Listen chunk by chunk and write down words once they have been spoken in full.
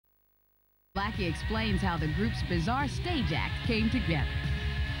Blackie explains how the group's bizarre stage act came together.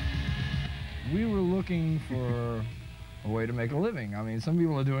 We were looking for a way to make a living. I mean, some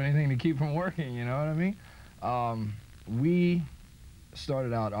people will do anything to keep from working, you know what I mean? We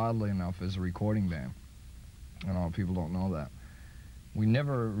started out, oddly enough, as a recording band. And a lot of people don't know that. We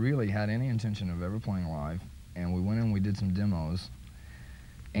never really had any intention of ever playing live, and we went in and we did some demos.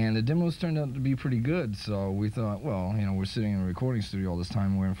 And the demos turned out to be pretty good, so we thought, well, you know, we're sitting in a recording studio all this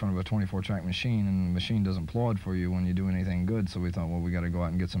time, we're in front of a 24-track machine, and the machine doesn't applaud for you when you do anything good, so we thought, well, we got to go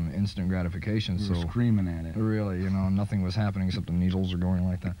out and get some instant gratification. We were screaming at it. Really, you know, nothing was happening except the needles are going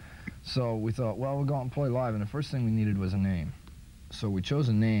like that. So we thought, well, we'll go out and play live, and the first thing we needed was a name. So we chose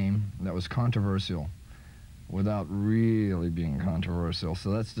a name that was controversial without really being controversial.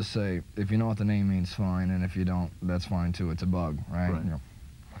 So that's to say, if you know what the name means, fine, and if you don't, that's fine too. It's a bug, right? Right. You know.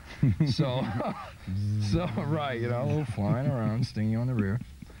 So, right, you know, a little flying around, stinging you on the rear.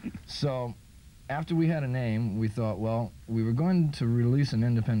 So, after we had a name, we thought, well, we were going to release an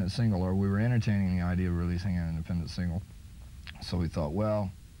independent single, or we were entertaining the idea of releasing an independent single. So we thought, well,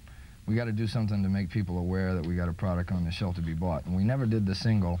 we got to do something to make people aware that we got a product on the shelf to be bought. And we never did the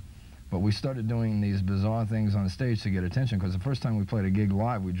single, but we started doing these bizarre things on stage to get attention, because the first time we played a gig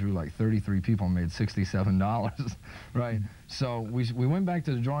live, we drew like 33 people and made $67, right? So we went back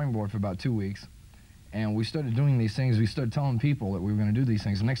to the drawing board for about 2 weeks, and we started doing these things. We started telling people that we were going to do these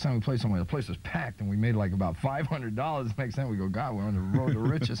things. The next time we played somewhere, the place was packed, and we made like about $500. Next time we go, God, we're on the road to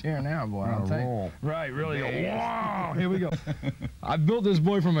riches here now, boy. I'll tell you. Right, really. Go, wow, here we go. I built this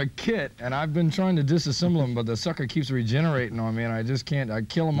boy from a kit, and I've been trying to disassemble him, but the sucker keeps regenerating on me, and I just can't. I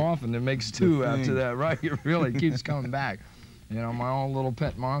kill him off, and it makes two after that, right? It really keeps coming back. You know, my own little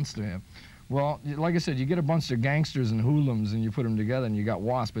pet monster here. Well, like I said, you get a bunch of gangsters and hoodlums and you put them together and you got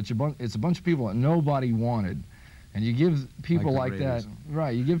W.A.S.P. It's a bunch of people that nobody wanted. And you give people like that, right,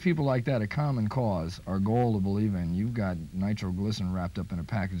 you give people like that a common cause, or goal to believe in. You've got nitroglycerin wrapped up in a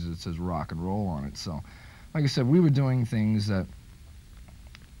package that says rock and roll on it. So, like I said, we were doing things that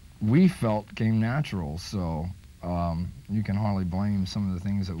we felt came natural. So you can hardly blame some of the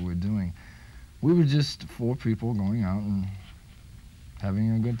things that we were doing. We were just four people going out and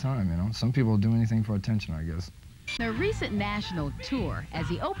having a good time, you know. Some people do anything for attention, I guess. Their recent national tour as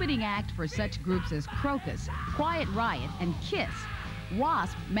the opening act for such groups as Crocus, Quiet Riot, and Kiss,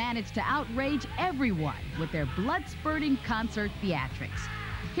 W.A.S.P. managed to outrage everyone with their blood-spurting concert theatrics.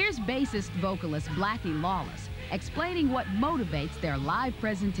 Here's bassist vocalist Blackie Lawless explaining what motivates their live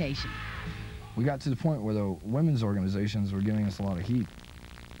presentation. We got to the point where the women's organizations were giving us a lot of heat.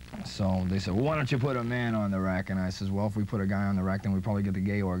 So they said, well, why don't you put a man on the rack? And I says, well, if we put a guy on the rack, then we probably get the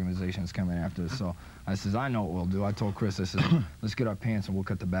gay organizations coming after us. So I says, I know what we'll do. I told Chris, I said, let's get our pants and we'll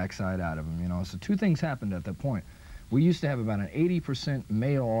cut the backside out of them, you know. So two things happened at that point. We used to have about an 80%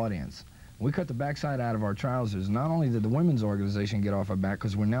 male audience. We cut the backside out of our trousers. Not only did the women's organization get off our back,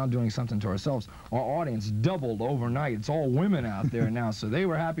 because we're now doing something to ourselves, our audience doubled overnight. It's all women out there now. So they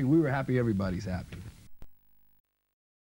were happy, we were happy, everybody's happy.